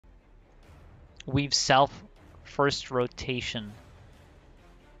Weave self first rotation.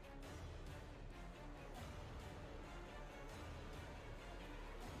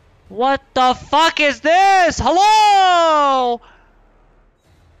 What the fuck is this? Hello?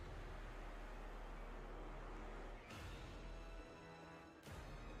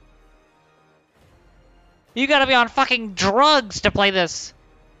 You gotta be on fucking drugs to play this.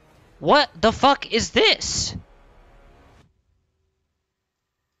 What the fuck is this?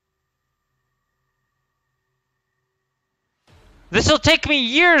 This'll take me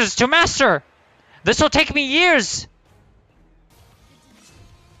years to master. This'll take me years.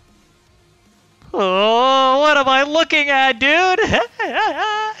 Oh, what am I looking at, dude?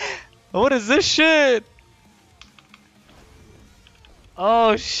 What is this shit?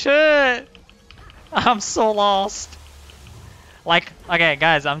 Oh shit. I'm so lost. Like, okay,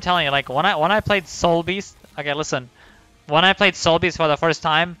 guys, I'm telling you, like when I played Soul Beast, okay, listen. When I played Soul Beast for the first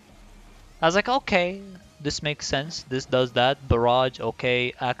time, I was like, okay, this makes sense. This does that. Barrage,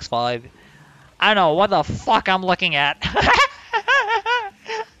 okay, X5. I don't know what the fuck I'm looking at.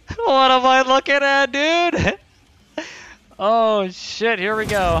 What am I looking at, dude? Oh shit, here we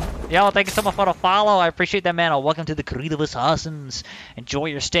go. Yo, thank you so much for the follow. I appreciate that, man. Welcome to the Creed of Assassins. Enjoy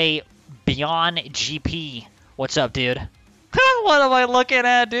your stay beyond GP. What's up, dude? What am I looking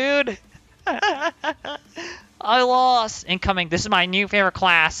at, dude? I lost. Incoming. This is my new favorite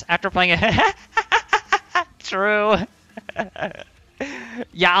class after playing it. True.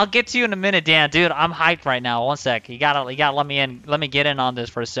 Yeah, I'll get to you in a minute, Dan. Dude, I'm hyped right now. One sec. You gotta let me in. Let me get in on this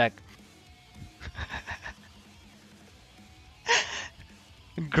for a sec.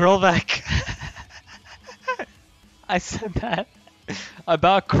 Girlback. I said that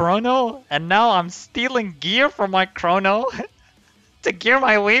about Chrono, and now I'm stealing gear from my Chrono to gear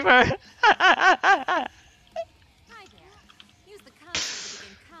my Weaver. Hi there. Use the console to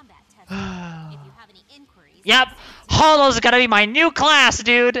begin combat testing. If you have any inquiries. Yep, Holo's gonna be my new class,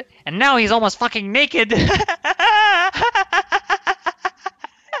 dude. And now he's almost fucking naked.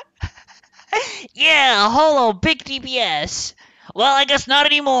 Yeah, Holo, big DPS. Well, I guess not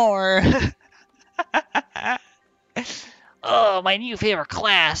anymore. Oh, my new favorite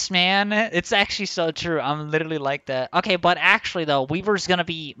class, man. It's actually so true. I'm literally like that. Okay, but actually, though, Weaver's gonna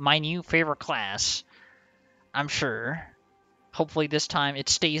be my new favorite class. I'm sure. Hopefully this time it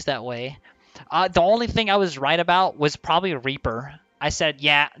stays that way. The only thing I was right about was probably Reaper. I said,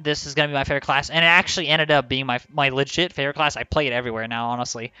 yeah, this is gonna be my favorite class. And it actually ended up being my legit favorite class. I play it everywhere now,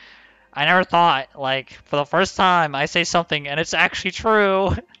 honestly. I never thought, like, for the first time, I say something and it's actually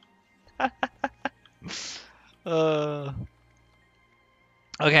true.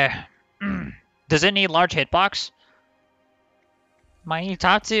 Okay. Does it need large hitbox? Might need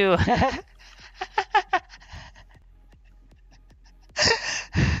top 2.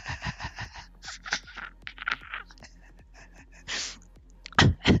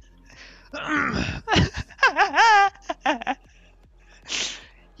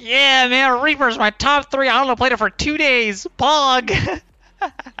 Yeah, man, Reaper's my top 3. I only played it for 2 days. Pog!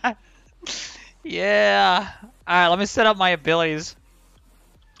 Yeah. Alright, let me set up my abilities.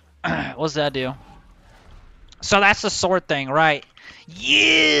 What's that do? So that's the sword thing, right?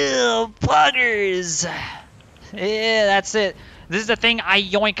 Yeah, buggers! Yeah, that's it. This is the thing I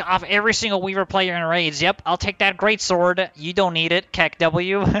yoink off every single Weaver player in raids. Yep, I'll take that great sword. You don't need it, Keck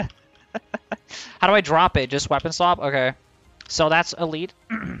W. How do I drop it? Just weapon swap? Okay. So that's elite.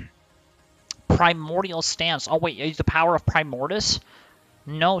 Primordial stance. Oh wait, use the power of Primordus?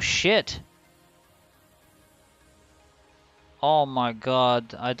 No shit. Oh my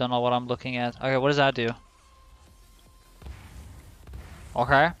god, I don't know what I'm looking at. Okay, what does that do?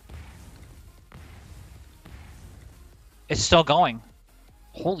 Okay. It's still going.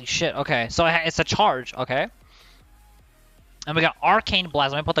 Holy shit, okay. So it's a charge, okay. And we got Arcane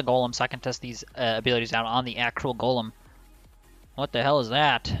Blast. Let me put the Golem so I can test these abilities out on the actual Golem. What the hell is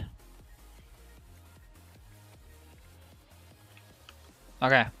that?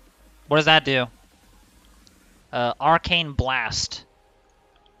 Okay. What does that do? Arcane Blast.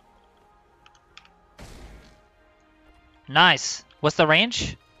 Nice. What's the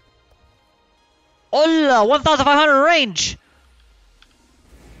range? Hola! 1,500 range!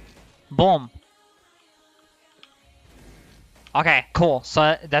 Boom. Okay, cool.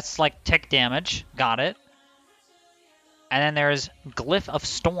 So that's like tick damage. Got it. And then there's Glyph of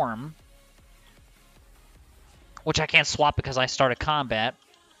Storm, which I can't swap because I started combat.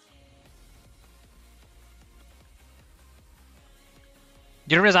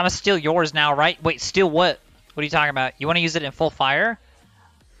 You realize I'm gonna steal yours now, right? Wait, steal what? What are you talking about? You want to use it in full fire?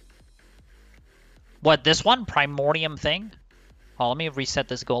 What, this one? Primordium thing? Oh, let me reset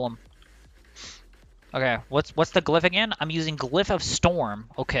this golem. Okay, what's the glyph again? I'm using Glyph of Storm.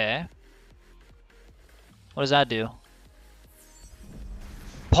 Okay. What does that do?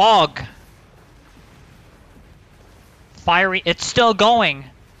 Pog! Fiery, it's still going!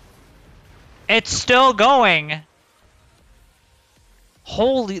 It's still going!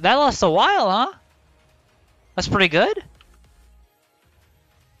 Holy, that lasts a while, huh? That's pretty good.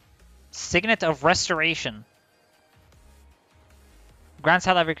 Signet of Restoration. Grants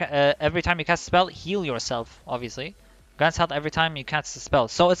health every time you cast a spell. Heal yourself, obviously. Grants health every time you cast a spell.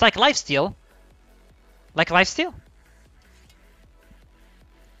 So it's like lifesteal. Like lifesteal.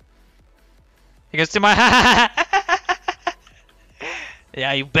 You can see my...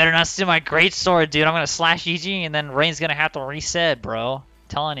 Yeah, you better not see my great sword, dude. I'm gonna slash EG and then Rain's gonna have to reset, bro.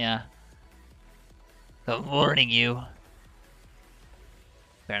 Telling ya. I'm warning you.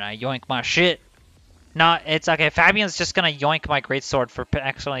 Better not yoink my shit. No, it's okay. Fabian's just gonna yoink my greatsword for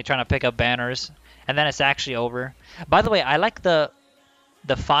actually trying to pick up banners, and then it's actually over. By the way, I like the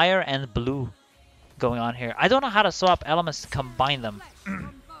fire and blue going on here. I don't know how to swap elements to combine them.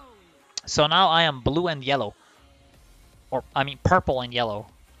 So now I am blue and yellow, or I mean purple and yellow.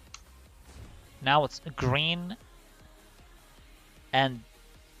 Now it's green and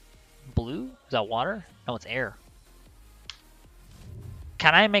blue. Is that water? No, it's air.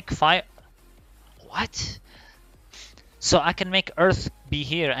 Can I make fire? What? So I can make earth be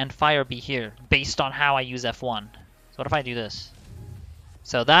here and fire be here based on how I use F1. So what if I do this?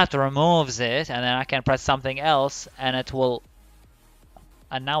 So that removes it, and then I can press something else, and it will...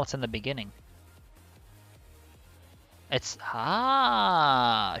 And now it's in the beginning. It's...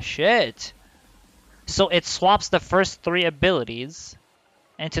 Ah, shit. So it swaps the first 3 abilities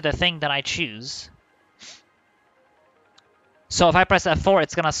into the thing that I choose. So if I press F4,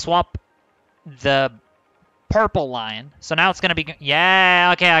 it's gonna swap the purple line. So now it's gonna be...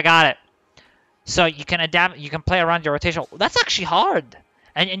 Yeah, okay, I got it. So you can adapt, you can play around your rotation. That's actually hard.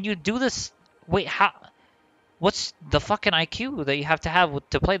 And you do this... Wait, how... What's the fucking IQ that you have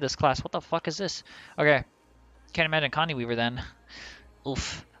to play this class? What the fuck is this? Okay. Can't imagine Connie Weaver then.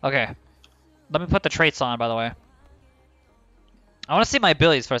 Oof. Okay. Let me put the traits on, by the way. I want to see my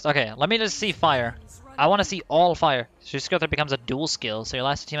abilities first. Okay, let me just see fire. I want to see all fire. So your skill 3 becomes a dual skill. So your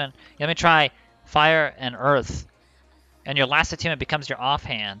last achievement... Let me try fire and earth. And your last achievement becomes your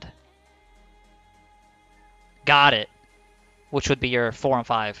offhand. Got it. Which would be your 4 and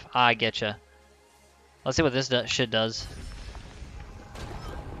 5. I getcha. Let's see what this shit does.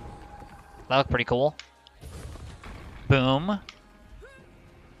 That looked pretty cool. Boom.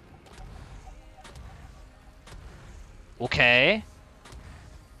 Okay.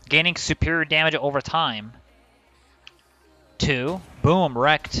 Gaining superior damage over time. 2. Boom,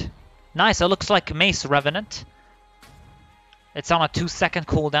 wrecked. Nice, it looks like Mace Revenant. It's on a 2-second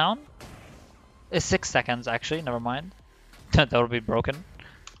cooldown. It's 6 seconds, actually, never mind. That would be broken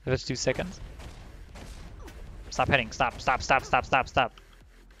if it's 2 seconds. Stop hitting, stop.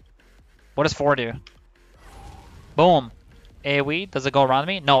 What does 4 do? Boom. AoE, does it go around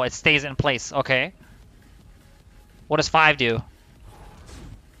me? No, it stays in place, okay. What does 5 do?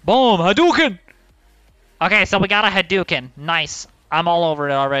 Boom, Hadouken! Okay, so we got a Hadouken. Nice. I'm all over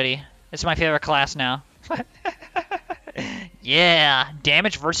it already. It's my favorite class now. Yeah,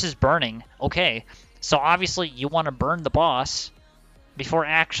 damage versus burning. Okay, so obviously you want to burn the boss before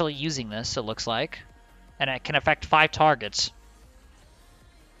actually using this, it looks like. And it can affect 5 targets.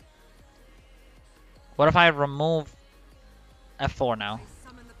 What if I remove F4 now?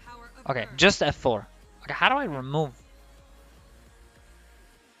 Okay, just F4. Okay, how do I remove...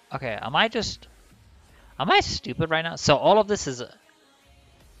 Okay, am I stupid right now? So all of this is...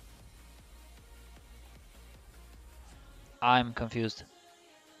 I'm confused.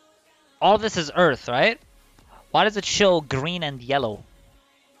 All of this is Earth, right? Why does it show green and yellow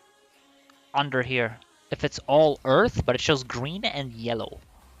under here? If it's all Earth, but it shows green and yellow.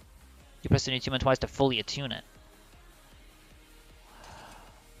 You press the new attunement twice to fully attune it.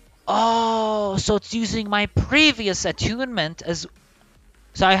 Oh, so it's using my previous attunement as...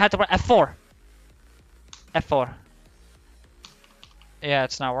 So I had to press F4. F4. Yeah,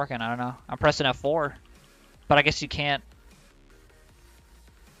 it's not working. I don't know. I'm pressing F4. But I guess you can't...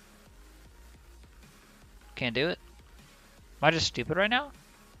 Can't do it? Am I just stupid right now?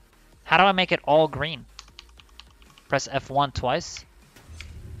 How do I make it all green? Press F1 twice.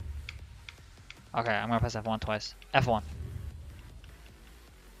 Okay, I'm gonna press F1 twice. F1.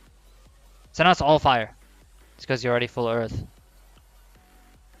 So now it's all fire. It's because you're already full earth.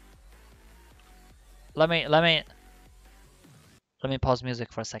 Let me pause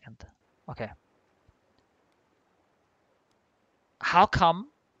music for a second. Okay. How come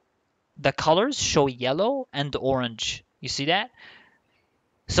the colors show yellow and orange. You see that?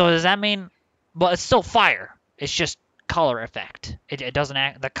 So does that mean... Well, it's still fire. It's just color effect. It doesn't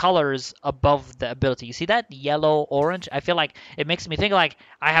act... The colors above the ability. You see that? Yellow, orange? I feel like it makes me think like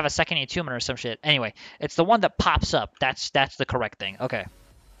I have a second attunement or some shit. Anyway, it's the one that pops up. That's the correct thing. Okay.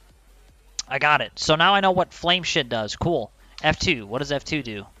 I got it. So now I know what flame shit does. Cool. F2. What does F2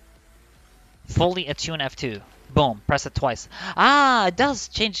 do? Fully attune F2. Boom. Press it twice. Ah, it does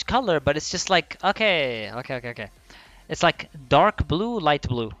change color, but it's just like... Okay. It's like dark blue, light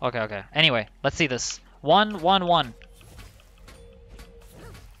blue. Okay. Anyway, let's see this. 1, 1, 1.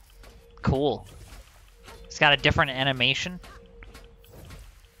 Cool. It's got a different animation.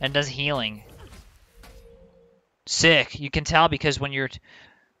 And does healing. Sick. You can tell because when you're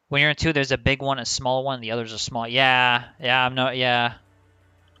in 2, there's a big one, a small one, the other's a small. Yeah.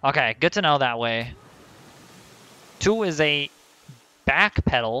 Okay, good to know that way. 2 is a back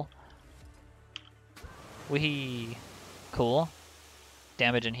pedal. Wee. Cool.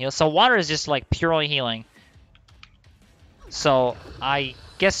 Damage and heal. So water is just like purely healing. So I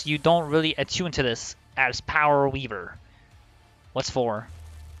guess you don't really attune to this as Power Weaver. What's 4?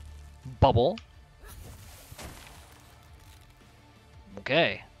 Bubble.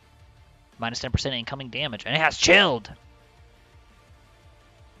 Okay. Minus 10% incoming damage. And it has chilled.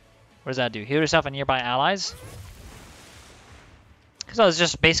 What does that do? Heal yourself and nearby allies? So it's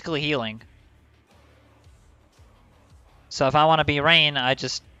just basically healing. So if I want to be Rain, I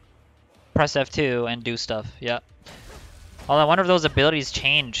just press F2 and do stuff. Yep. Although I wonder if those abilities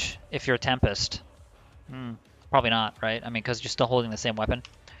change if you're Tempest. Probably not, right? I mean, because you're still holding the same weapon.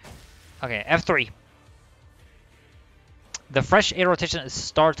 Okay, F3. The fresh air rotation is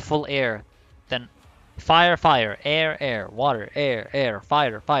start full air. Then fire, fire, air, air, water, air, air,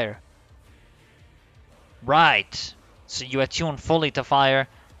 fire, fire. Right. So you attune fully to fire,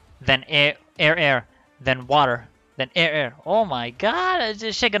 then air, air, air, then water, then air, air. Oh my god,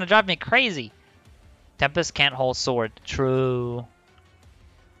 this shit gonna drive me crazy. Tempest can't hold sword. True.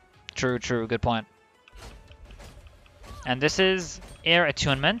 True, good point. And this is air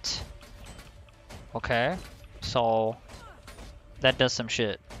attunement. Okay. So that does some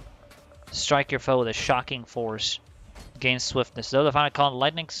shit. Strike your foe with a shocking force. Gain swiftness. Though the final call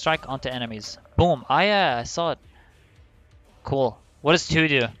lightning strike onto enemies. Boom. Ah yeah, I saw it. Cool. What does 2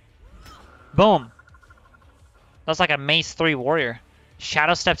 do? Boom. That's like a Mace 3 warrior.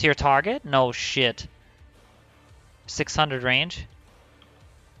 Shadow step to your target? No shit. 600 range.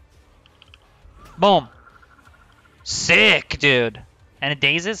 Boom. Sick, dude. And it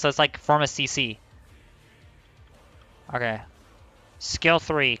dazes, so it's like form a CC. Okay. Skill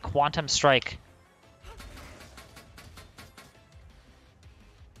 3, Quantum Strike.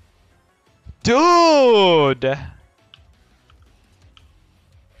 Dude!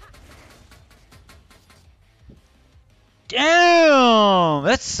 Damn!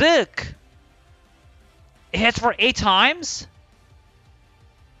 That's sick! It hits for 8 times?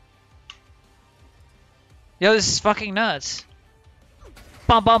 Yo, this is fucking nuts.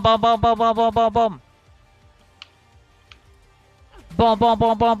 Bum bum bum bum bum bum bum bum bum. Boom, boom,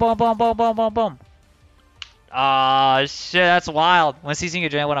 boom, boom, boom, boom, boom, boom, boom, boom. Ah, shit, that's wild. When seizing your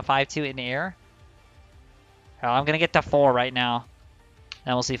giant one a 5-2 in the air. Hell, I'm gonna get to 4 right now.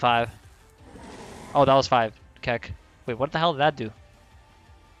 Then we'll see 5. Oh, that was 5. Keck. Wait, what the hell did that do?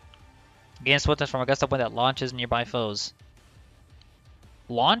 Gain swiftness from a gust of wind that launches nearby foes.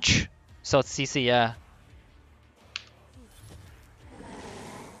 Launch? So it's CC, yeah.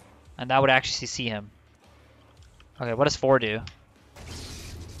 And that would actually CC him. Okay, what does 4 do?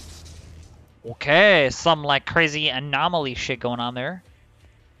 Okay, some like crazy anomaly shit going on there.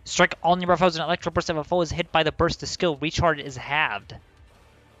 Strike all nearby foes. An electro burst if a foe is hit by the burst. The skill recharge is halved.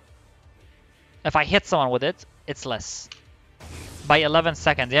 If I hit someone with it, it's less. By 11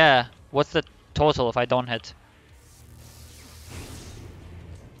 seconds, yeah. What's the total if I don't hit?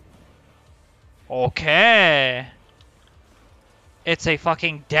 Okay. It's a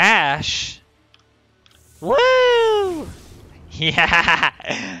fucking dash. Woo!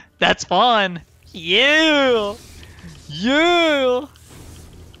 Yeah! That's fun! You!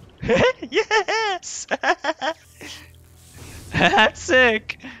 Yes! That's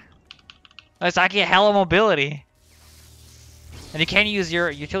sick! That's actually a hell of mobility. And you can't use your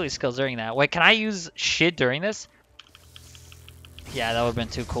utility skills during that. Wait, can I use shit during this? Yeah, that would have been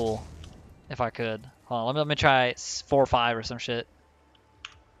too cool. If I could. Hold on, let me try 4 or 5 or some shit.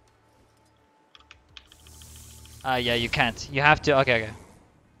 Yeah, you can't. You have to. Okay.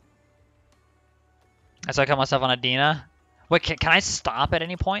 So I cut myself on a Dina. Wait, can I stop at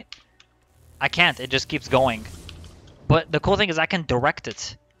any point? I can't. It just keeps going. But the cool thing is I can direct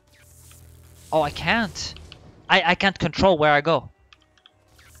it. Oh, I can't. I can't control where I go.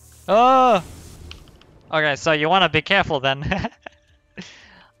 Oh! Okay, so you want to be careful then.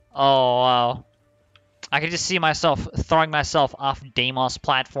 Oh, wow. I can just see myself throwing myself off Deimos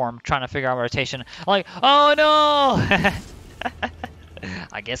platform, trying to figure out rotation. Like, oh no!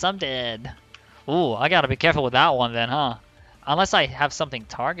 I guess I'm dead. Ooh, I gotta be careful with that one then, huh? Unless I have something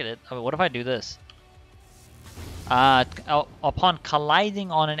targeted. I mean, what if I do this? Upon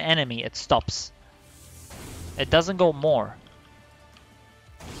colliding on an enemy, it stops. It doesn't go more.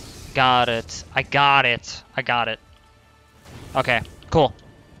 Got it. I got it. I got it. Okay, cool.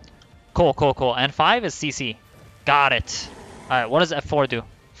 Cool, cool, cool. And 5 is CC. Got it. Alright, what does F4 do?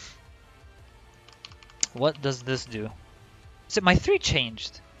 What does this do? So my 3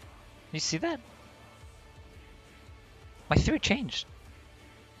 changed. You see that? My 3 changed.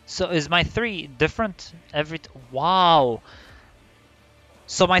 So is my 3 different every... Wow.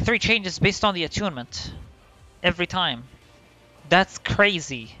 So my 3 changes based on the attunement. Every time. That's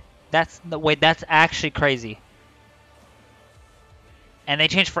crazy. Wait, that's actually crazy. And they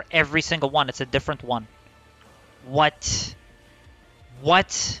change for every single one. It's a different one. What?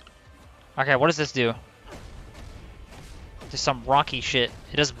 What? Okay, what does this do? Just some rocky shit.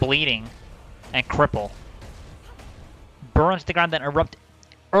 It does bleeding and cripple. Burn to the ground, then erupt.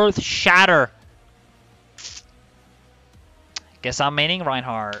 Earth shatter. Guess I'm meaning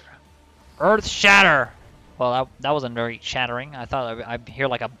Reinhardt. Earth shatter. Well, that wasn't very shattering. I thought I'd hear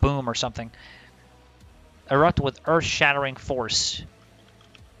like a boom or something. Erupt with earth shattering force.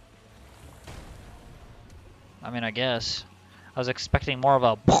 I mean, I guess. I was expecting more of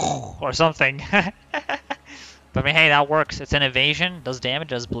a or something. But I mean, hey, that works. It's an evasion, does damage,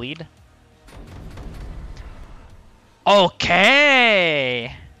 does bleed.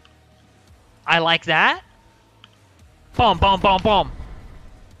 Okay! I like that. Boom, boom, boom, boom.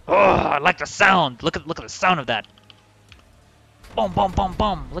 Oh, I like the sound. Look at the sound of that. Boom, boom, boom,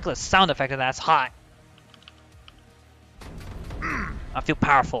 boom. Look at the sound effect of that. It's hot. I feel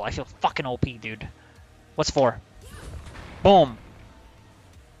powerful. I feel fucking OP, dude. What's 4? Boom.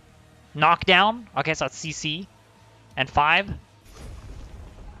 Knockdown. Okay, so that's CC. And 5.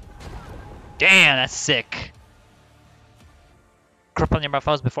 Damn, that's sick. Cripple nearby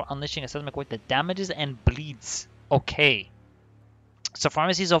foes before unleashing a seismic wave that damages and bleeds. Okay. So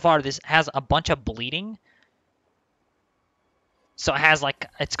pharmacy so far, this has a bunch of bleeding. So it has like,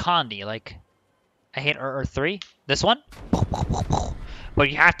 it's Condi, like, I hate R3. This one? But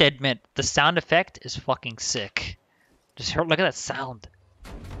you have to admit, the sound effect is fucking sick. Just hear, look at that sound.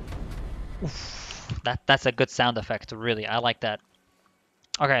 Oof, that's a good sound effect, really. I like that.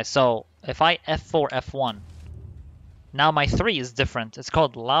 Okay, so if I F4, F1, now my 3 is different. It's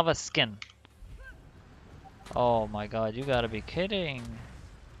called Lava Skin. Oh my god, you gotta be kidding.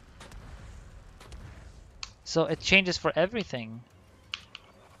 So it changes for everything.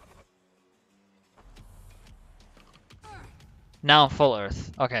 Now full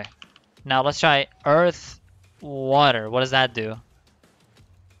earth. Okay. Now let's try earth, water. What does that do?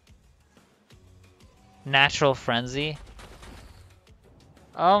 Natural frenzy.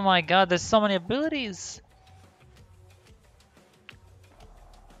 Oh my god, there's so many abilities.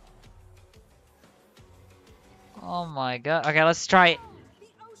 Oh my god. Okay, let's try.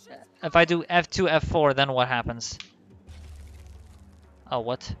 If I do F2, F4, then what happens? Oh,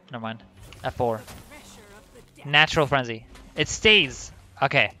 what? Never mind. F4. Natural frenzy. It stays.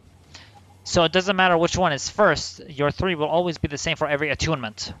 Okay. So it doesn't matter which one is first. Your 3 will always be the same for every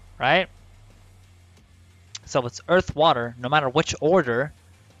attunement, right? So it's earth, water, no matter which order,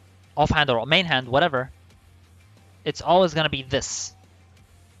 offhand or main hand, whatever, it's always going to be this.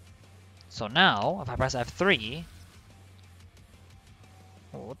 So now, if I press F3,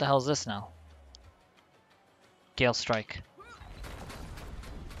 what the hell is this now? Gale Strike.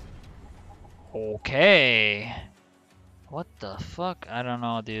 Okay. What the fuck? I don't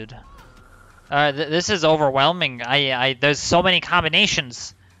know, dude. This is overwhelming. There's so many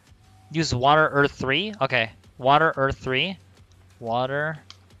combinations. Use water, earth 3. Okay. Water, earth 3. Water.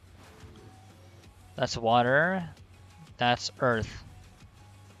 That's water. That's earth.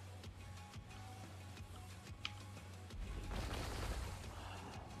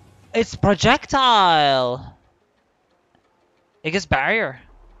 It's projectile! It gets barrier.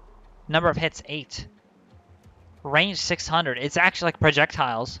 Number of hits, 8. Range, 600. It's actually like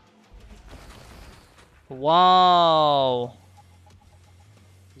projectiles. Whoa.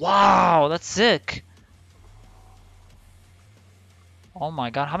 Wow, that's sick. Oh my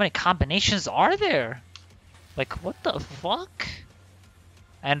god, how many combinations are there? Like, what the fuck?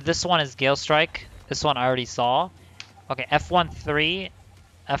 And this one is Gale Strike. This one I already saw. Okay, F1, 3.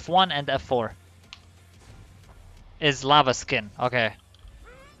 F1 and F4. is lava skin. Okay.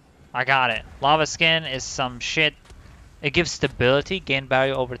 I got it. Lava skin is some shit. It gives stability, gain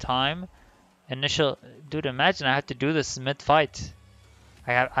value over time. Initial, dude, imagine I have to do this mid-fight.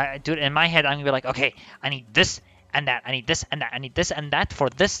 Dude, in my head, I'm gonna be like, okay, I need this and that. I need this and that. I need this and that for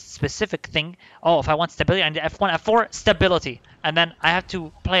this specific thing. Oh, if I want stability, I need F1, F4, stability. And then I have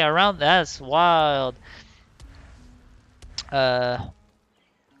to play around. That's wild. Go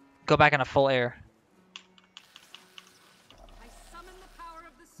back in a full air.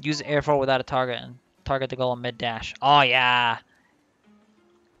 Use air 4 without a target and target the goal in mid-dash. Oh, yeah.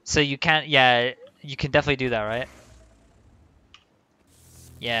 So you can't, yeah, you can definitely do that, right?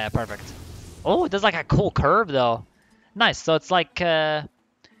 Yeah, perfect. Oh, it does like a cool curve though. Nice. So it's like, you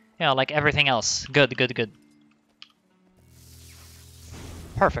know, like everything else. Good, good, good.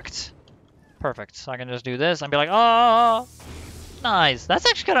 Perfect. Perfect. So I can just do this and be like, oh, nice. That's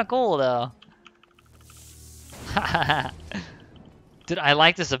actually kind of cool though. Dude, I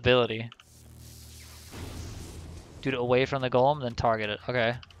like this ability. Dude, away from the golem, then target it.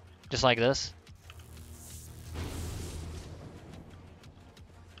 Okay. Just like this.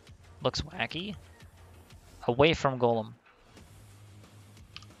 Looks wacky. Away from golem.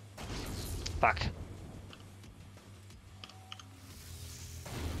 Fuck.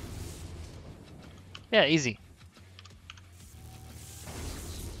 Yeah, easy.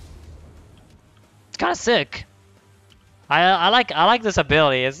 It's kind of sick. I like this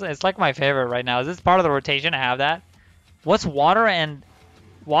ability. It's like my favorite right now. Is this part of the rotation to have that? What's water and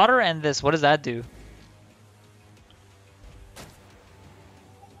this? What does that do?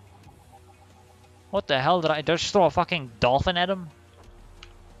 What the hell did I just throw a fucking dolphin at him?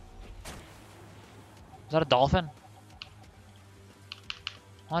 Is that a dolphin?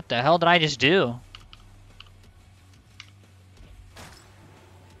 What the hell did I just do?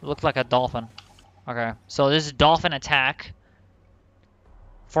 It looked like a dolphin. Okay, so this is dolphin attack.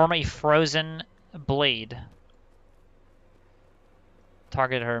 Form a frozen blade.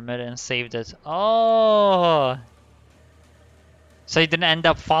 Target her mid and saved it. Oh! So he didn't end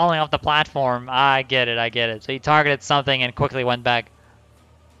up falling off the platform. I get it, I get it. So he targeted something and quickly went back.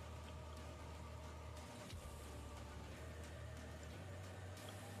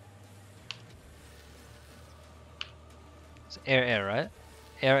 It's air, air, right?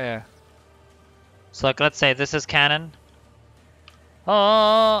 Air, air. So like, let's say this is cannon.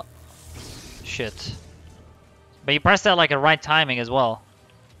 Oh! Shit. But you pressed that like a right timing as well.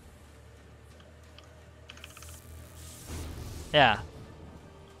 Yeah.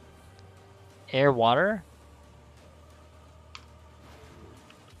 Air, water?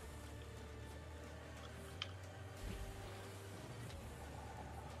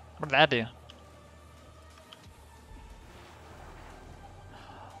 What did that do?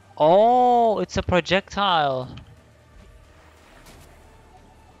 Oh, it's a projectile.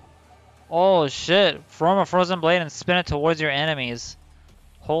 Oh shit. Form a frozen blade and spin it towards your enemies.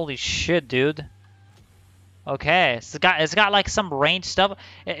 Holy shit, dude. Okay, so it's got like some range stuff.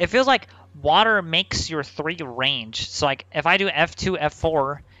 It feels like water makes your 3 range. So like if I do F2,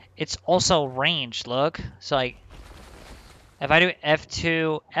 F4, it's also ranged, look. So like if I do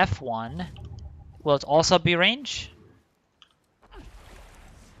F2, F1, will it also be range?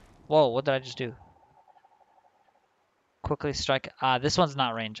 Whoa, what did I just do? Quickly strike. This one's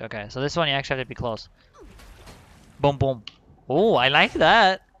not range. Okay, so this one you actually have to be close. Boom, boom. Oh, I like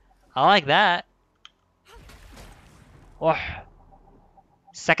that. I like that. Oh.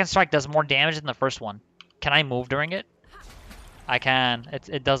 Second strike does more damage than the first one. Can I move during it? I can.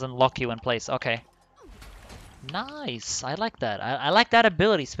 It doesn't lock you in place. Okay. Nice. I like that. I like that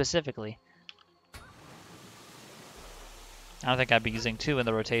ability specifically. I don't think I'd be using 2 in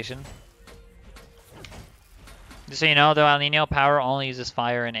the rotation. Just so you know, though, Alninio power only uses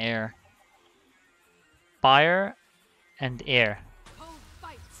fire and air. Fire and air.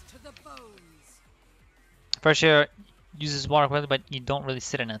 First year uses water quickly, but you don't really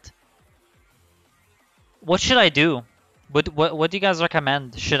sit in it. What should I do? What do you guys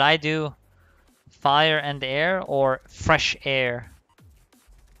recommend? Should I do fire and air or fresh air?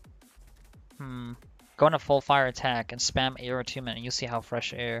 Go on a full fire attack and spam air or 2 minutes. You'll see how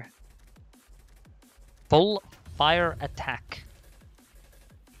fresh air. Full fire attack.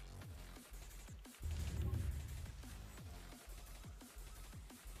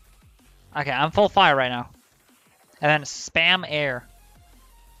 Okay, I'm full fire right now. And then spam air.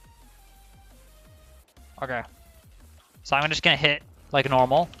 Okay. So I'm just gonna hit like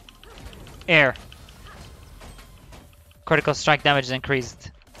normal. Air. Critical strike damage is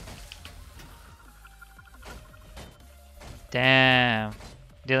increased. Damn.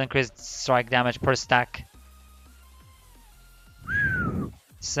 Deal increased strike damage per stack.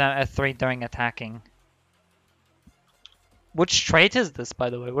 Set F3 during attacking. Which trait is this, by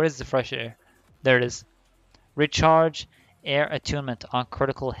the way? Where is the fresh air? There it is. Recharge air attunement on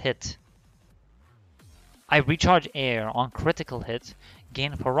critical hit. I recharge air on critical hit,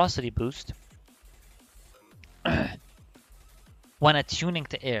 gain a porosity boost when attuning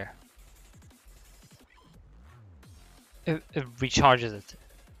to air. It recharges it.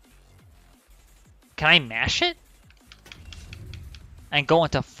 Can I mash it? And go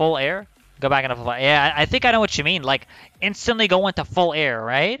into full air? Go back into full air. Yeah, I think I know what you mean. Like, instantly go into full air,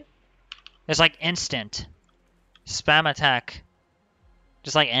 right? It's like instant. Spam attack.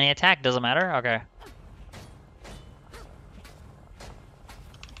 Just like any attack, doesn't matter? Okay.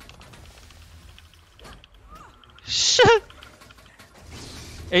 Shit!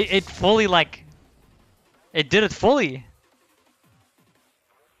 It fully, like... It did it fully.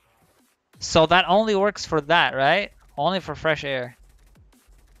 So that only works for that, right? Only for fresh air.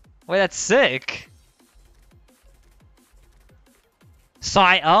 Wait, that's sick. So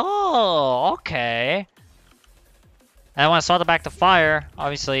oh, okay. And when I swap it back to fire,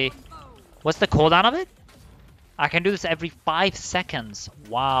 obviously, what's the cooldown of it? I can do this every 5 seconds.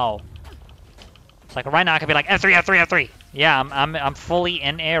 Wow. It's like right now I can be like F3, F3, F3. Yeah, I'm fully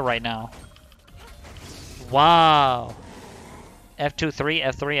in air right now. Wow. F2, 3,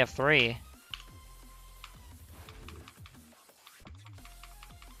 F3, F3.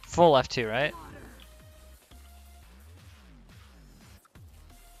 Full F2, right?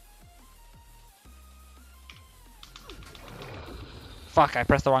 Fuck, I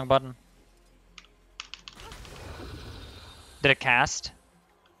pressed the wrong button. Did it cast?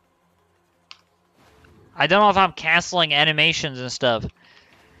 I don't know if I'm canceling animations and stuff.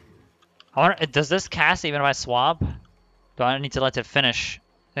 I wonder, does this cast even if I swap? Do I need to let it finish?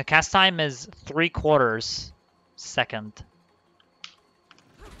 The cast time is 3/4 second.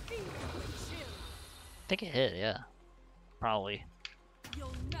 I think it hit, yeah. Probably.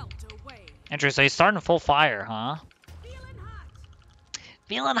 Interesting, so he's starting full fire, huh?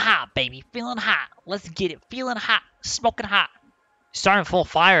 Feeling hot, baby. Feeling hot. Let's get it. Feeling hot. Smoking hot. Starting full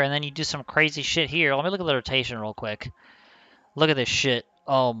fire, and then you do some crazy shit here. Let me look at the rotation real quick. Look at this shit.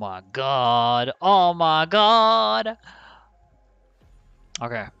 Oh my god. Oh my god.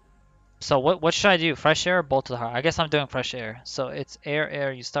 Okay. So what should I do? Fresh air or bolt to the heart? I guess I'm doing fresh air. So it's air,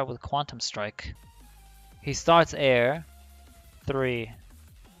 air. You start with quantum strike. He starts air. 3.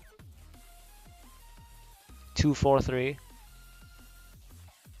 2, 4, 3.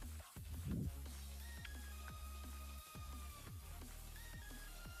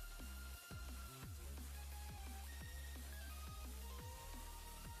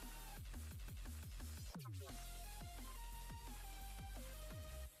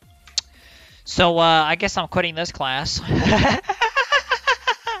 So, I guess I'm quitting this class.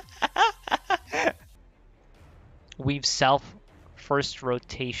 Weave self first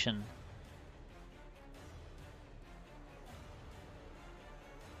rotation.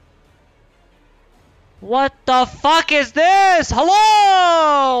 What the fuck is this?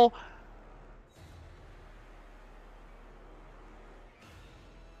 Hello?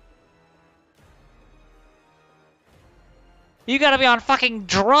 You gotta be on fucking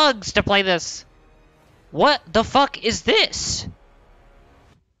drugs to play this. What the fuck is this?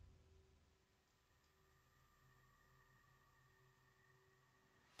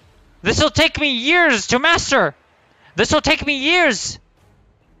 This'll take me years to master. This'll take me years.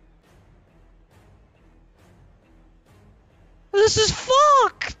 This is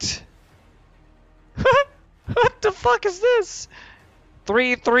fucked. What the fuck is this?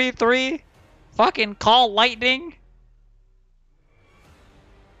 3, 3, 3. Fucking call lightning.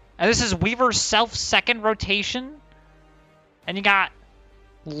 And this is Weaver's self-second rotation. And you got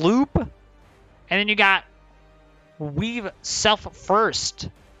loop. And then you got Weave self-first.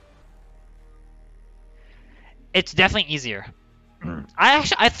 It's definitely easier.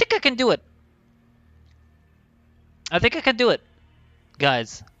 I think I can do it. I think I can do it,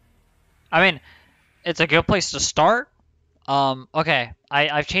 guys. I mean, it's a good place to start. Okay,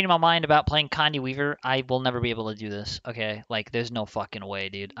 I've changed my mind about playing Condy Weaver. I will never be able to do this. Okay, like there's no fucking way,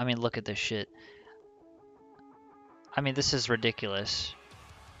 dude. I mean, look at this shit. I mean, this is ridiculous.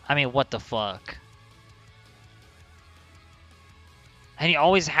 I mean, what the fuck? And he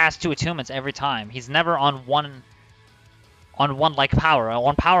always has 2 attunements every time. He's never on one like power.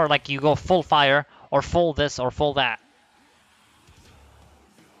 On power, like you go full fire or full this or full that.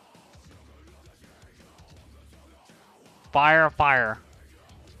 Fire, fire.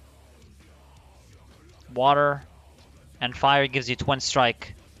 Water and fire gives you twin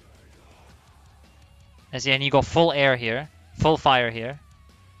strike. And you go full air here, full fire here.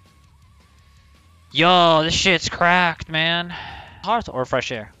 Yo, this shit's cracked, man. Hearth or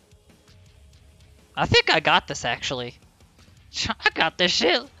fresh air? I think I got this, actually. I got this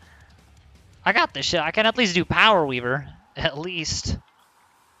shit. I got this shit. I can at least do Power Weaver. At least.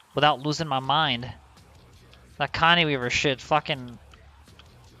 Without losing my mind. That Connie Weaver shit fucking...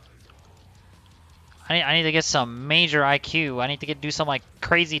 I need to get some major IQ. I need to do some like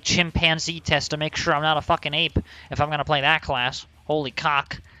crazy chimpanzee test to make sure I'm not a fucking ape if I'm gonna play that class. Holy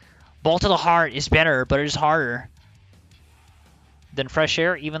cock. Bolt to the Heart is better, but it is harder than Fresh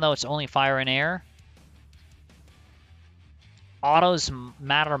Air, even though it's only fire and air. Autos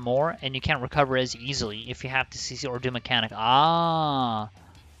matter more, and you can't recover as easily if you have to CC or do mechanic. Ah.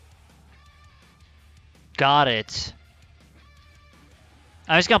 Got it.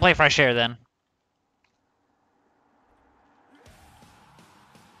 I'm just gonna play Fresh Air then.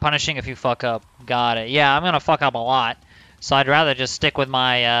 Punishing if you fuck up. Got it. Yeah, I'm gonna fuck up a lot. So I'd rather just stick with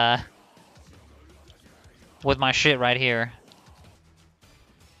my shit right here.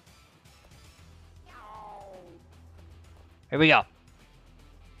 Here we go.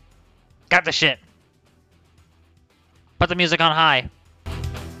 Got the shit. Put the music on high.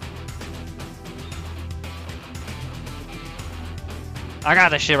 I got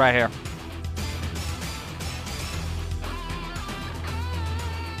this shit right here.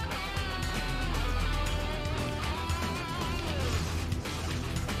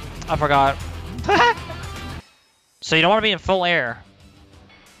 I forgot. So you don't want to be in full air.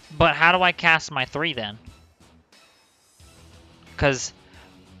 But how do I cast my 3 then? Because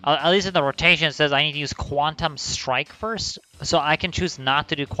at least in the rotation it says I need to use Quantum Strike first. So I can choose not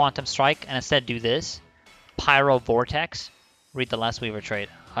to do Quantum Strike and instead do this. Pyro Vortex. Read the last Weaver trait.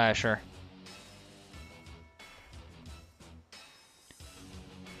 Oh yeah, sure.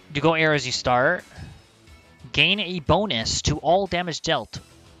 You go air as you start. Gain a bonus to all damage dealt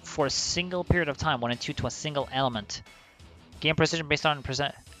for a single period of time when attuned to a single element. Gain precision based on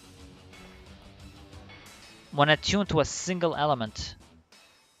percent. When attuned to a single element.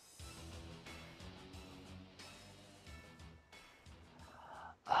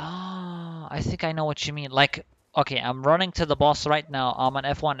 Ah, I think I know what you mean. Like, okay, I'm running to the boss right now. I'm on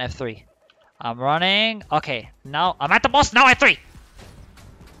F1, F3. I'm running. Okay, now I'm at the boss. Now F3.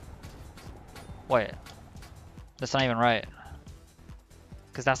 Wait, that's not even right.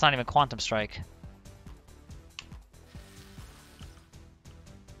 Because that's not even Quantum Strike.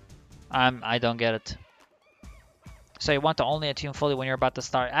 I don't get it. So you want to only attune fully when you're about to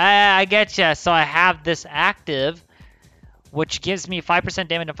start. I get ya. So I have this active, which gives me 5%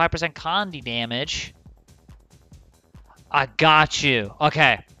 damage and 5% Condi damage. I got you.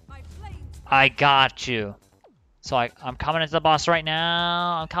 Okay. I got you. So I'm coming into the boss right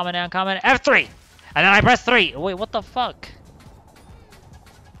now. I'm coming. F3! And then I press 3. Wait, what the fuck?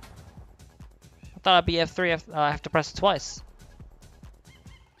 I thought it'd be F3. I have to press it twice.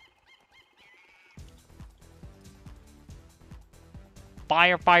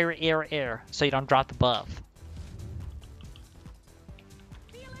 Fire, fire, air, air. So you don't drop the buff.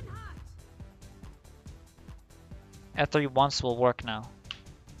 F3 once will work now.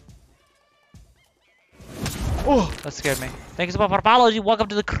 Oh, that scared me. Thank you so much for following. Welcome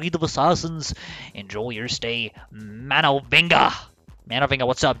to the Creed of Assassins. Enjoy your stay. Manovinga. Manovinga,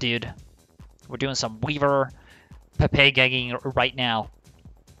 what's up, dude? We're doing some Weaver Pepe gagging right now.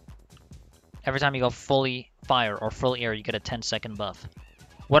 Every time you go fully fire or full air, you get a 10-second buff.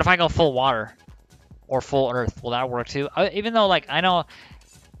 What if I go full water? Or full earth? Will that work too? Even though, like, I know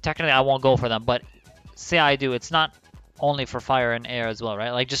technically I won't go for them, but say I do, it's not only for fire and air as well,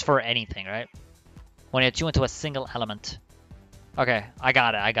 right? Like, just for anything, right? When you attune into a single element. Okay, I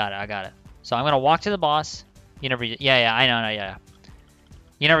got it. So I'm gonna walk to the boss. You never, yeah, I know, yeah.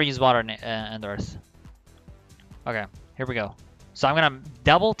 You never use water and earth. Okay, here we go. So I'm gonna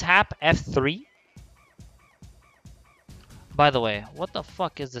double tap F3. By the way, what the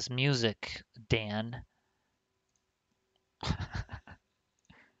fuck is this music, Dan? Let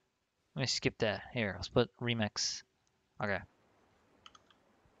me skip that. Here, let's put remix. Okay.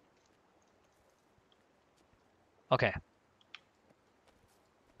 Okay.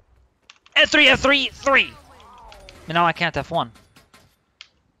 F3, F3, 3! And now I can't F1.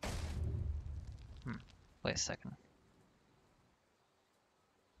 Wait a second.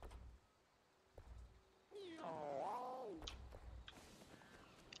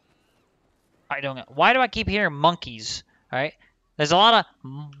 I don't know. Why do I keep hearing monkeys? Alright? There's a lot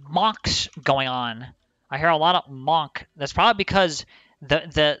of monks going on. I hear a lot of monk. That's probably because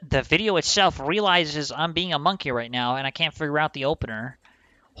the video itself realizes I'm being a monkey right now and I can't figure out the opener.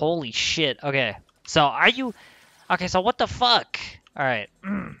 Holy shit. Okay. So are you... Okay, so what the fuck? Alright.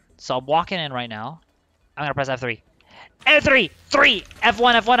 So I'm walking in right now. I'm gonna press F3. F3! 3!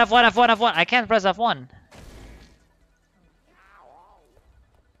 F1, F1, F1, F1, F1. I can't press F1.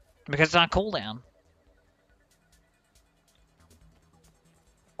 Because it's on cooldown.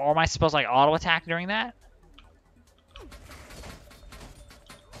 Or am I supposed to like auto attack during that?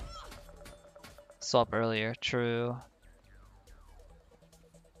 Swap earlier. True.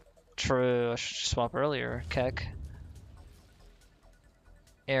 True. I should swap earlier. Keck.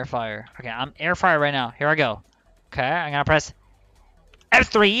 Air fire. Okay, I'm air fire right now. Here I go. Okay, I'm gonna press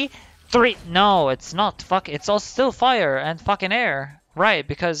F3. 3. No, it's not. Fuck. It's all still fire and fucking air. Right,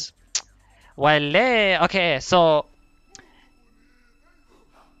 because. Wale. Okay, so.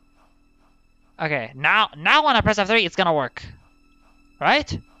 Okay, now when I press F3, it's gonna work.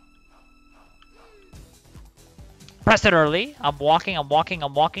 Right? Press it early. I'm walking.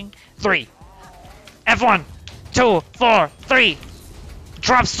 3. F1. 2, 4, 3.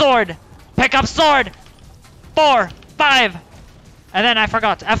 Drop sword. Pick up sword. 4, 5. And then I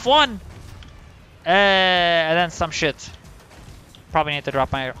forgot. F1. And then some shit. Probably need to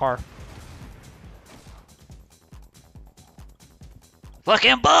drop my R.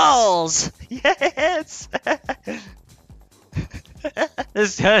 Fucking balls! Yes!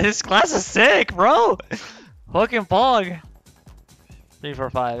 this class is sick, bro! Fucking pog. 3, 4,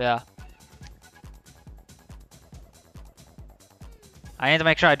 5, yeah. I need to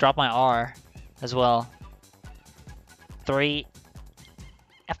make sure I drop my R as well. 3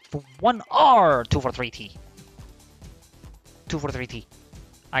 F1R 243T. 243T.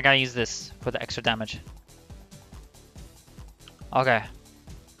 I gotta use this for the extra damage. Okay.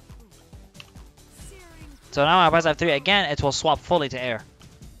 So now I press F3 again, it will swap fully to air.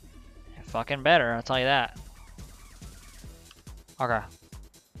 Fucking better, I'll tell you that. Okay.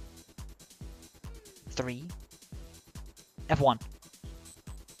 3 F1.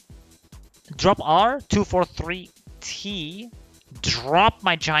 Drop R 243T. Drop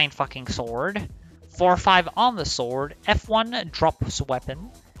my giant fucking sword. 4, 5 on the sword. F1 drops weapon.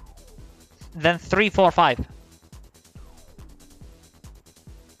 Then 3, 4, 5.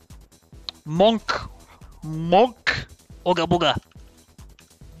 Monk. Ooga booga.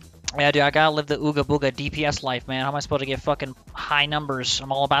 Yeah, dude, I gotta live the ooga booga DPS life, man. How am I supposed to get fucking high numbers?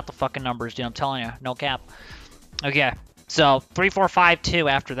 I'm all about the fucking numbers, dude. I'm telling you, no cap. Okay, so 3, 4, 5, 2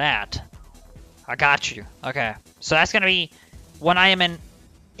 after that. I got you. Okay, so that's gonna be when I am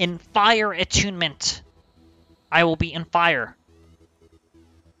in fire attunement. I will be in fire.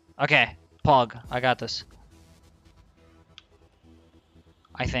 Okay, Pog, I got this.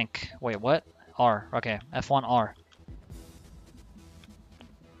 I think. Wait, what? R. Okay, F1 R.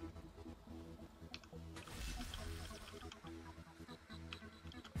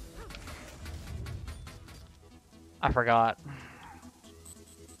 I forgot.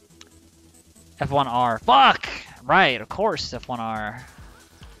 F1R. Fuck! Right, of course, F1R.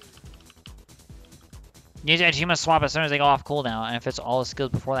 Use the achievement swap as soon as they go off cooldown, and if it's all the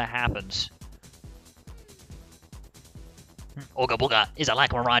skills before that happens. Ooga booga. Is it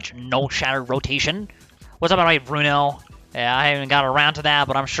like Mirage? No shattered rotation? What's up, alright, Bruno? Yeah, I haven't got around to that,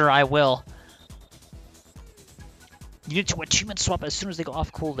 but I'm sure I will. You need to achievement swap as soon as they go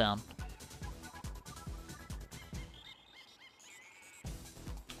off cooldown.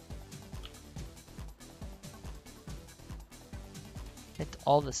 Get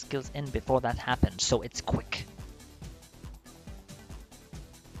all the skills in before that happens, so it's quick.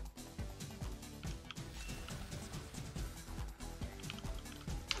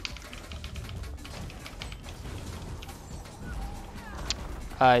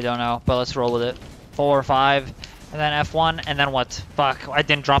 I don't know, but let's roll with it. 4, 5, and then F1, and then what? Fuck, I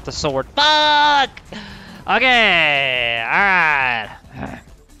didn't drop the sword. Fuck! Okay, alright.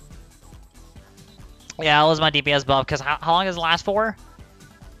 Yeah, I'll lose my DPS buff, because how long does it last for?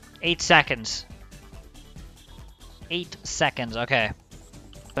 8 seconds. 8 seconds, okay.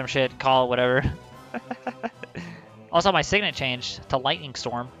 Some shit, call it whatever. Also, my signet changed to Lightning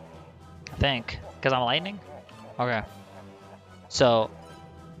Storm. I think. Because I'm lightning? Okay. So,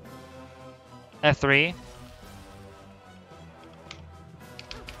 F3.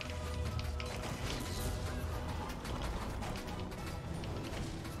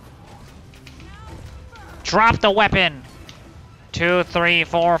 Drop the weapon! 2, 3,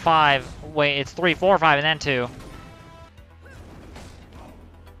 4, 5. Wait, it's 3, 4, 5, and then 2.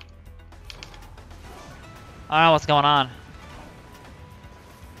 I don't know what's going on.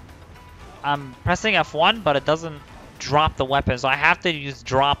 I'm pressing F1, but it doesn't drop the weapon, so I have to use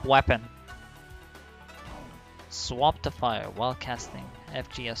drop weapon. Swap to fire while casting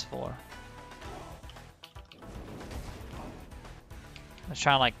FGS4. I was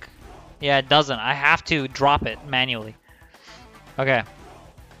trying to like... Yeah, it doesn't. I have to drop it manually. Okay.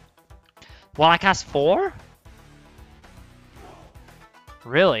 Well, I cast 4?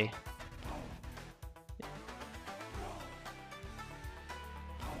 Really?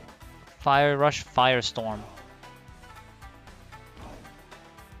 Fire Rush, Firestorm.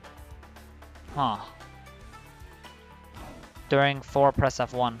 Huh. During 4, press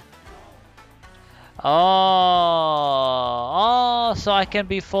F1. Oh, so I can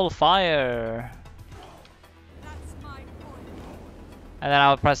be full fire. That's my point. And then I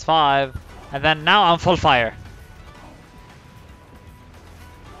would press 5, and then now I'm full fire.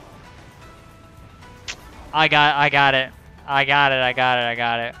 I got it.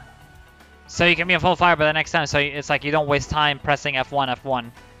 So you can be in full fire by the next time, so it's like you don't waste time pressing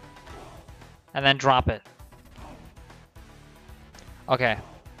F1, and then drop it. Okay,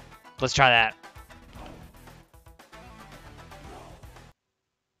 let's try that.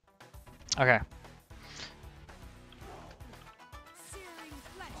 Okay. Searing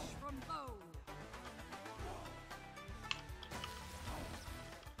flesh from bone.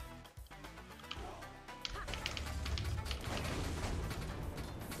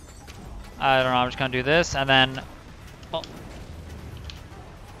 I don't know, I'm just gonna do this, and then... Oh.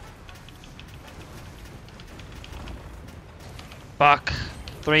 Fuck.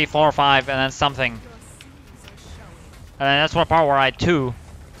 3, 4, 5, and then something. Your seams are showing. And then that's one part where I 2.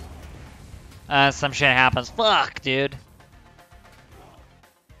 And some shit happens. Fuck, dude.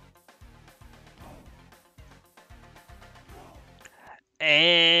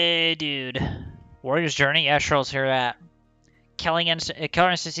 Hey, dude. Warrior's Journey? Yeah, sure, let's hear that. Killer Instant 3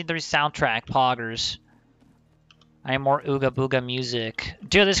 soundtrack, poggers. I am more Ooga Booga music.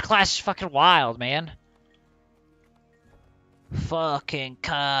 Dude, this class is fucking wild, man. Fucking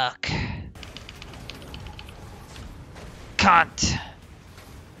cock. Cunt.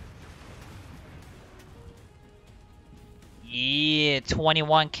 Yeah,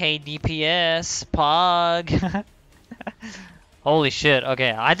 21k DPS, pog. Holy shit,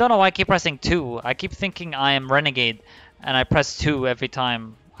 okay. I don't know why I keep pressing 2. I keep thinking I am Renegade, and I press 2 every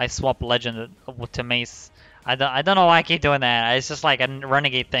time I swap Legend to Mace. I don't know why I keep doing that. It's just like a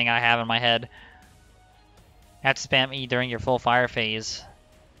Renegade thing I have in my head. You have to spam E during your full fire phase.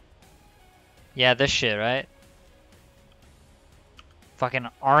 Yeah, this shit, right? Fucking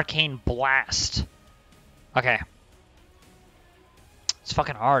Arcane Blast. Okay. It's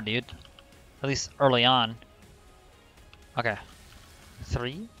fucking hard, dude. At least early on. Okay.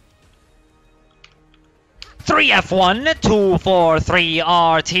 3 F1, 2, 4, 3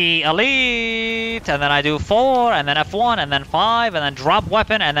 RT Elite, and then I do 4, and then F1, and then 5, and then drop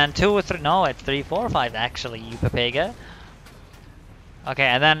weapon, and then 2, 3, no, it's 3, 4, 5 actually, you papega. Okay,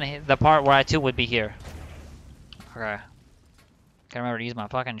 and then the part where I 2 would be here. Okay. Can't remember to use my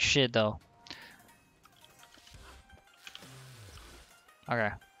fucking shit though.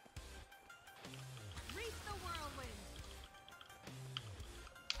 Okay. Reap the whirlwind.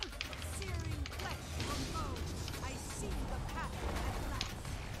 Searing flesh from bone. I see the path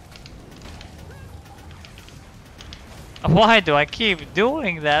at last. Why do I keep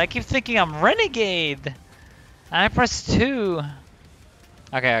doing that? I keep thinking I'm Renegade. And I press 2.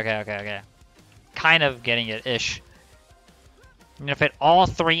 Okay. Kind of getting it-ish. I'm gonna fit all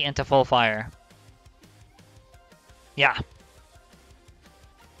 3 into full fire. Yeah.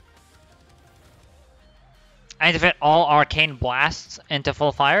 I need to fit all Arcane Blasts into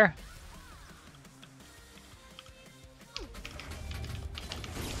full fire.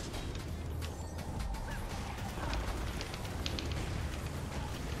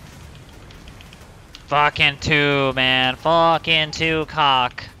 Fucking 2, man. Fucking 2,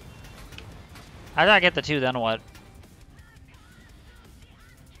 cock. How did I get the 2, then what?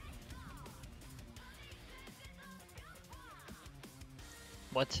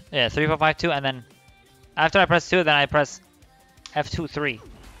 What? Yeah, 3, 4, 5, 2, and then... After I press 2, then I press F2, 3.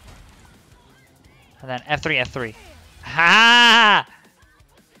 And then F3, F3. Ha!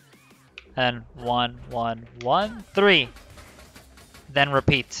 And 1, 1, 1, 3. Then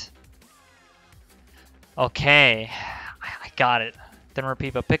repeat. Okay. I got it. Then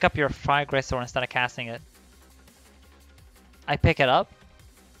repeat, but pick up your Fire Great Sword instead of casting it. I pick it up?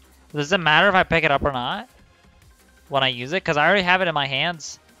 Does it matter if I pick it up or not? When I use it? Because I already have it in my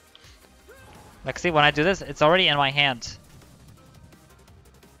hands. Like, see, when I do this, it's already in my hand.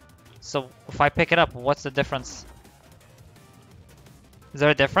 So, if I pick it up, what's the difference? Is there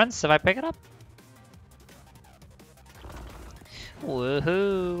a difference if I pick it up?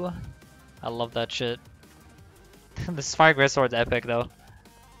 Woohoo! I love that shit. This Fire Great Sword's epic, though.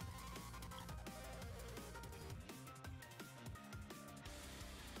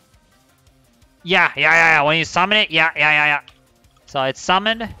 Yeah. When you summon it, yeah. So it's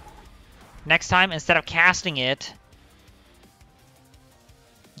summoned. Next time, instead of casting it,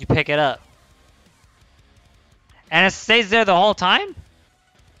 you pick it up. And it stays there the whole time?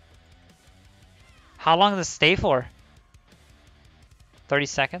 How long does it stay for? 30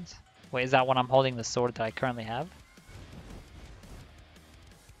 seconds? Wait, is that when I'm holding the sword that I currently have?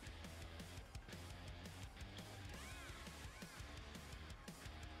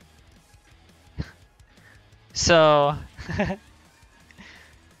 So...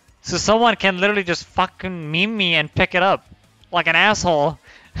 so someone can literally just fucking meme me and pick it up. Like an asshole.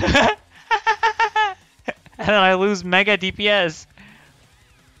 And then I lose mega DPS.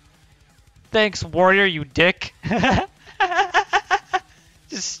 Thanks, warrior, you dick.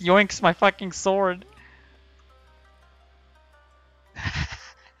 Just yoinks my fucking sword.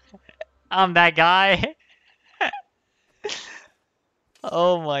 I'm that guy.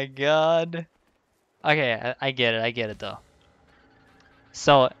 Oh my god. Okay, I get it though.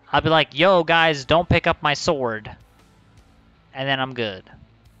 So, I'll be like, yo guys, don't pick up my sword. And then I'm good.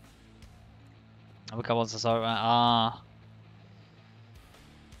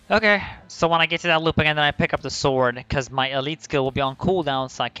 Okay, so when I get to that loop again, then I pick up the sword, because my elite skill will be on cooldown,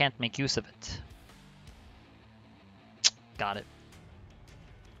 so I can't make use of it. Got it.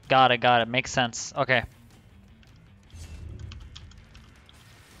 Got it. Makes sense. Okay.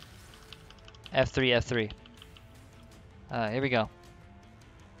 F3. Here we go.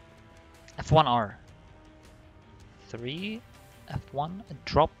 F1R. 3. F1.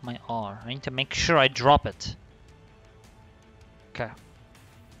 Drop my R. I need to make sure I drop it. Okay.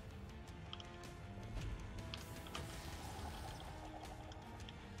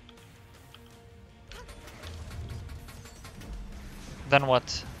 Then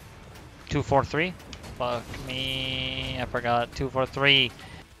what? 2, 4, 3? Fuck me. I forgot. 2, 4, 3.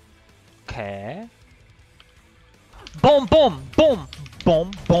 Okay. Boom.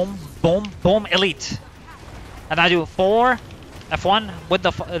 Elite. And I do 4. F1 with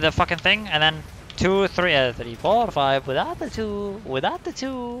the fucking thing. And then 2, 3, 3, 4, 5. Without the 2. Without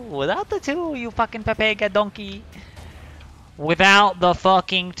the 2. You fucking Pepega donkey. Without the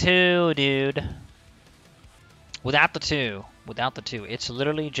fucking 2, dude. Without the 2. It's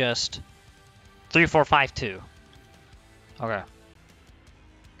literally just 3, 4, 5, 2. Okay.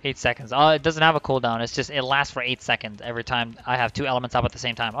 8 seconds. Oh, it doesn't have a cooldown. It's just, it lasts for 8 seconds every time I have 2 elements up at the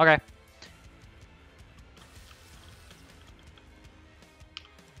same time. Okay.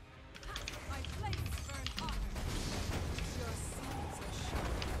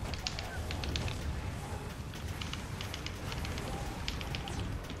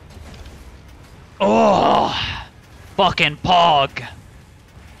 Oh! Fucking Pog.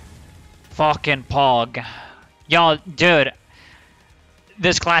 Yo, dude.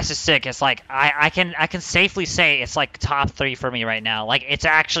 This class is sick. It's like I can safely say it's like top 3 for me right now. Like it's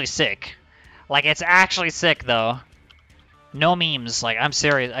actually sick. Like it's actually sick though. No memes. Like I'm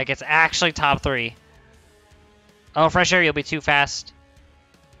serious. Like it's actually top 3. Oh, fresh air, you'll be too fast.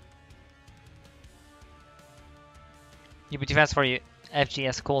 You'll be too fast for your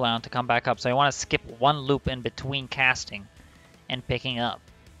FGS cooldown to come back up. So I want to skip one loop in between casting and picking up.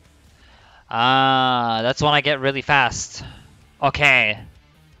 That's when I get really fast. Okay.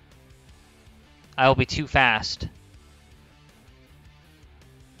 I will be too fast.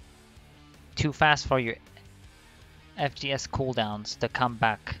 Too fast for your FGS cooldowns to come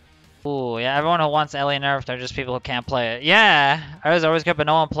back. Ooh, yeah, everyone who wants Ellie nerfed are just people who can't play it. Yeah, I was always good, but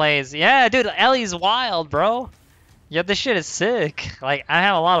no one plays. Yeah, dude, Ellie's wild, bro. Yeah, this shit is sick. Like, I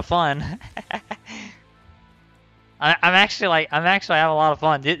have a lot of fun. I'm actually having a lot of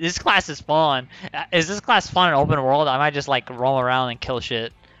fun. This class is fun. Is this class fun in open world? I might just like roll around and kill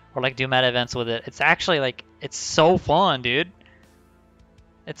shit, or like do meta events with it. It's actually like it's so fun, dude.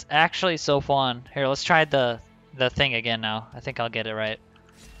 It's actually so fun. Here, let's try the thing again now. I think I'll get it right.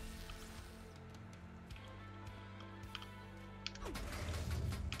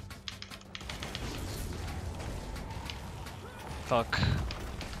 Fuck.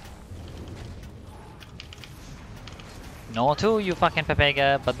 No 2, you fucking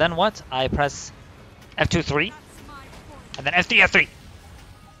Pepega. But then what? I press F2, 3. And then F3, F3.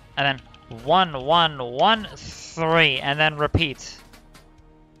 And then 1, 1, 1, 3. And then repeat.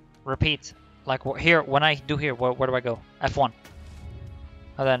 Repeat. Like here, when I do here, where do I go? F1.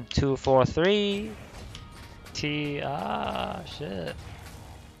 And then 2, 4, 3. T. Ah, shit.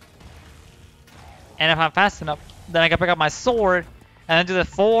 And if I'm fast enough, then I can pick up my sword. And then do the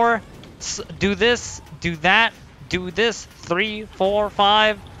 4. Do this. Do that. Do this. 3, 4,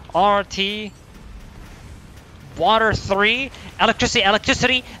 5. RT. Water 3.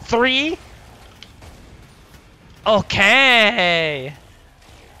 Electricity. 3. Okay.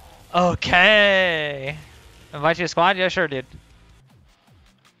 Okay. Invite you to squad? Yeah, sure, dude.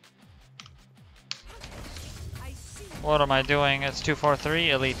 What am I doing? It's 243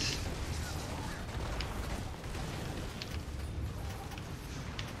 elite.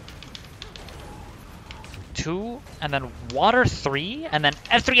 Two, and then water 3, and then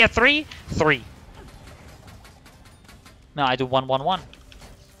F3, F3, 3. No, I do 1, 1, 1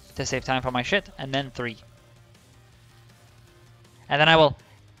 to save time for my shit, and then 3. And then I will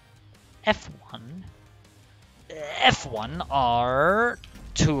F1, F1 R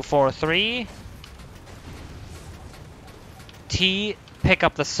 2, 4, 3. T, pick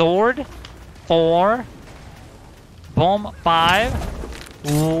up the sword. 4. Boom, 5.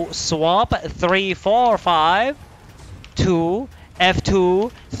 Swap 3, 4, 5. 2.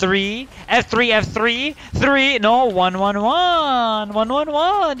 F2, 3, F3, F3, 3, no, 1, 1, 1, 1, 1,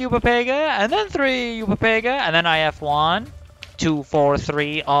 1, you Papega, and then 3, you Papega, and then I F1, 2, 4,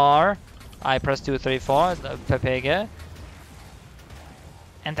 3, R, I press 2, 3, 4, Papega,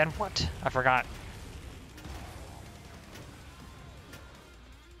 and then what? I forgot.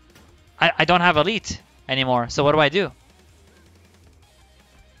 I don't have elite anymore, so what do I do?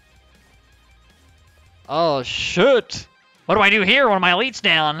 Oh, shit. What do I do here when my elite's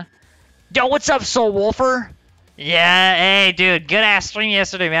down? Yo, what's up, Soul Wolfer? Yeah, hey, dude, good ass stream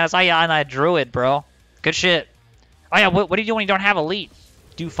yesterday, man. I saw you on that druid, bro. Good shit. Oh yeah, what do you do when you don't have elite?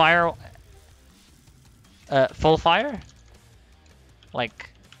 Do fire, full fire? Like,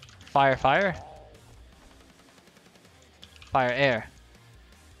 fire, fire? Fire, air.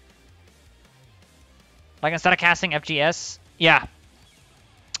 Like instead of casting FGS? Yeah.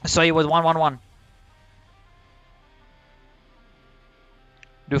 So you with 1, 1, 1.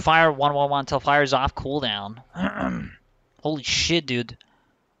 Do fire 1, 1, 1 until fire's off cooldown. Holy shit, dude.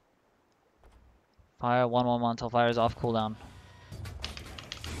 Fire 1, 1, 1 until fire's off cooldown.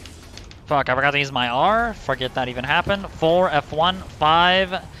 Fuck, I forgot to use my R. Forget that even happened. 4, F1,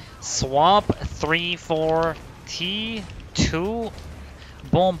 5, swap, 3, 4, T, 2,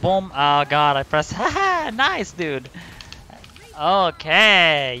 boom, boom. Oh god, I pressed. Haha, nice, dude.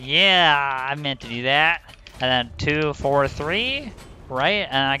 Okay, yeah, I meant to do that. And then 2, 4, 3. Right,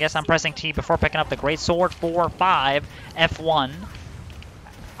 and I guess I'm pressing T before picking up the great sword. 4, 5, F1.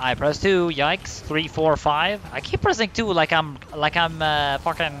 I press 2. Yikes. 3, 4, 5. I keep pressing 2 like I'm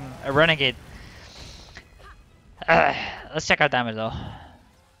fucking a renegade. Let's check our damage though.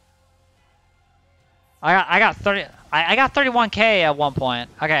 I got 30. I got 31k at one point.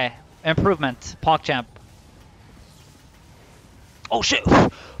 Okay, improvement. PogChamp. Oh shit.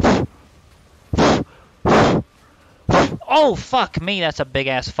 Oh, fuck me, that's a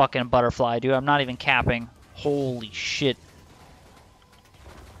big-ass fucking butterfly, dude. I'm not even capping. Holy shit.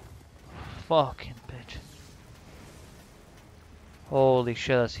 Fucking bitch. Holy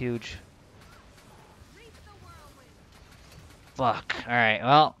shit, that's huge. Fuck. Alright,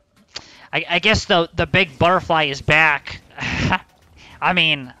 well. I guess the big butterfly is back. I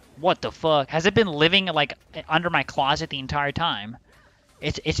mean, what the fuck? Has it been living, like, under my closet the entire time?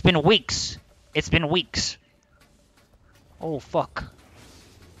 It's been weeks. It's been weeks. Oh, fuck.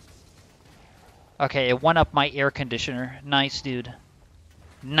 Okay, it went up my air conditioner. Nice, dude.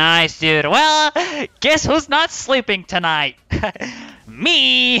 Nice, dude. Well, guess who's not sleeping tonight?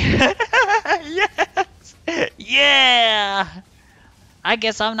 Me! Yes! Yeah! I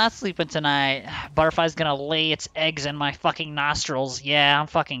guess I'm not sleeping tonight. Butterfly's gonna lay its eggs in my fucking nostrils. Yeah, I'm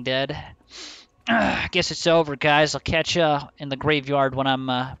fucking dead. Guess it's over, guys. I'll catch you in the graveyard when I'm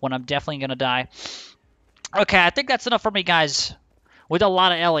definitely gonna die. Okay, I think that's enough for me, guys. We did a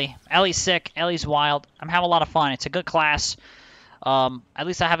lot of Ellie. Ellie's sick. Ellie's wild. I'm having a lot of fun. It's a good class. At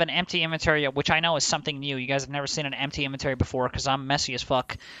least I have an empty inventory, which I know is something new. You guys have never seen an empty inventory before because I'm messy as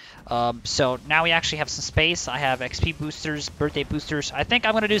fuck. So now we actually have some space. I have XP boosters, birthday boosters. I think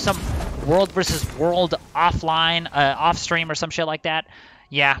I'm going to do some world versus world offline, off stream or some shit like that.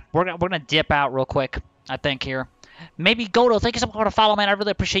 Yeah, we're gonna dip out real quick, I think, here. Maybe Godo, thank you so much for the follow, man. I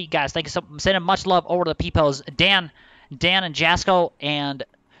really appreciate you guys. Thank you so much. Sending much love over to the peepos. Dan and Jasco and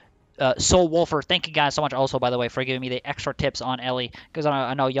Soul Wolfer, thank you guys so much also, by the way, for giving me the extra tips on Ellie. Because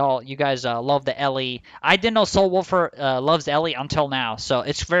I know you guys love the Ellie. I didn't know Soul Wolfer loves Ellie until now. So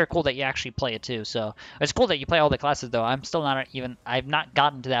it's very cool that you actually play it too. So it's cool that you play all the classes though. I'm still not even, I've not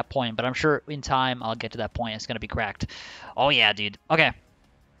gotten to that point. But I'm sure in time I'll get to that point. It's going to be cracked. Oh yeah, dude. Okay.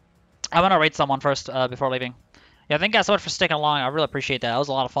 I want to rate someone first before leaving. Yeah, thank you guys so much for sticking along. I really appreciate that. That was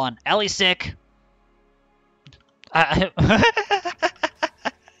a lot of fun. Ellie's sick.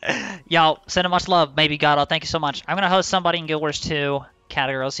 Yo, sending much love, maybe Godo. Thank you so much. I'm going to host somebody in Guild Wars 2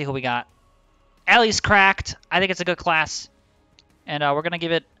 category. Let's see who we got. Ellie's cracked. I think it's a good class, and we're gonna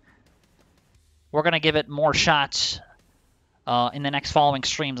give it more shots in the next following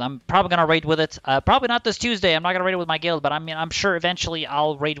streams. I'm probably gonna raid with it. Probably not this Tuesday. I'm not gonna raid it with my guild, but I'm sure eventually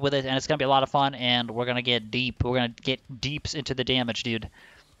I'll raid with it, and it's gonna be a lot of fun. And we're gonna get deep. We're gonna get deeps into the damage, dude.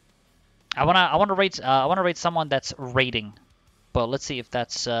 I wanna rate someone that's raiding, but let's see if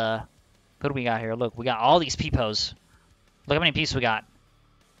that's who do we got here? Look, we got all these peepos. Look how many peeps we got.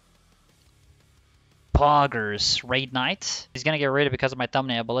 Poggers, raid night. He's gonna get raided because of my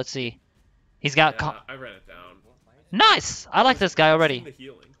thumbnail, but let's see. He's got. Yeah, I ran it down. Nice. I like this guy already.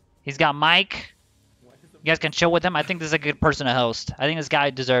 He's got Mike. You guys can chill with him. I think this is a good person to host. I think this guy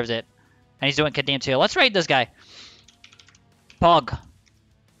deserves it, and he's doing Kadam too. Let's raid this guy. Pog.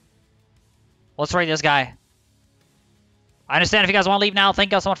 Let's raid this guy. I understand if you guys want to leave now. Thank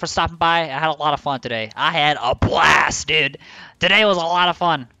you guys so much for stopping by. I had a lot of fun today. I had a blast, dude. Today was a lot of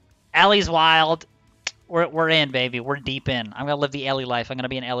fun. Ellie's wild. We're in, baby. We're deep in. I'm gonna live the Ellie life. I'm gonna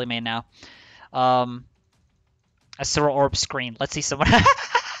be an Ellie main now. A Cyril Orb screen. Let's see someone.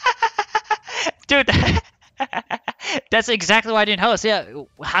 Dude, that's exactly why I didn't host. Yeah,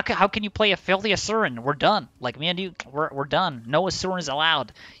 how can you play a filthy Asuran? We're done. Like, me and you, we're done. No Asuran is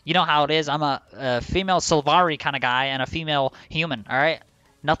allowed. You know how it is. I'm a female Sylvari kind of guy and a female human, all right?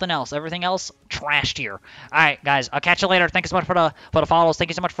 Nothing else. Everything else, trashed here. All right, guys, I'll catch you later. Thank you so much for the follows. Thank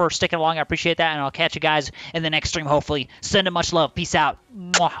you so much for sticking along. I appreciate that, and I'll catch you guys in the next stream, hopefully. Send them much love. Peace out.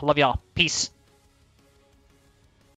 Mwah. Love y'all. Peace.